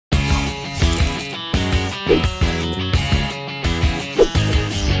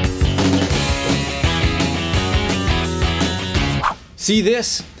See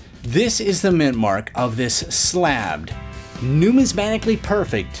this? This is the mint mark of this slabbed, numismatically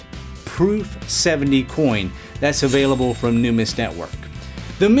perfect Proof 70 coin that's available from Numis Network.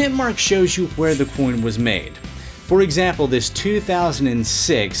 The mint mark shows you where the coin was made. For example, this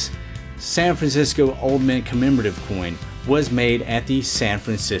 2006 San Francisco Old Mint commemorative coin was made at the San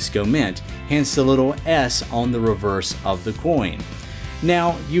Francisco Mint, hence the little S on the reverse of the coin.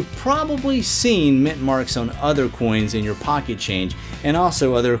 Now, you've probably seen mint marks on other coins in your pocket change and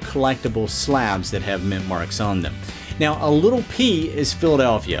also other collectible slabs that have mint marks on them. Now, a little P is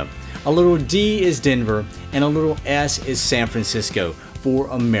Philadelphia, a little D is Denver, and a little S is San Francisco for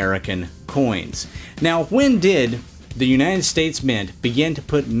American coins. Now, when did the United States Mint begin to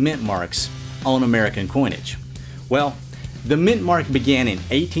put mint marks on American coinage? Well, the mint mark began in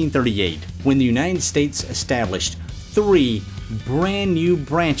 1838 when the United States established 3 brand new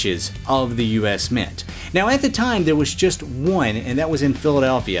branches of the US Mint. Now at the time there was just one, and that was in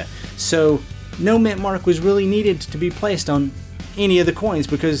Philadelphia, so no mint mark was really needed to be placed on any of the coins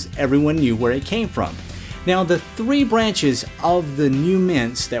because everyone knew where it came from. Now the 3 branches of the new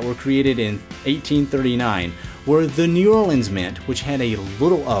mints that were created in 1839 were the New Orleans Mint, which had a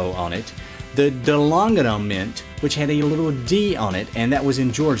little O on it, the DeLongano Mint, which had a little D on it, and that was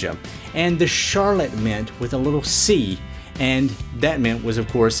in Georgia, and the Charlotte Mint with a little C, and that mint was of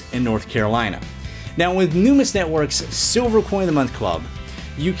course in North Carolina. Now with Numis Network's Silver Coin of the Month Club,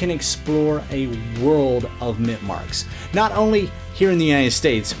 you can explore a world of mint marks, not only here in the United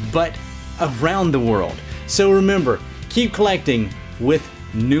States, but around the world. So remember, keep collecting with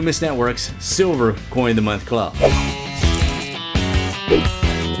Numis Network's Silver Coin of the Month Club.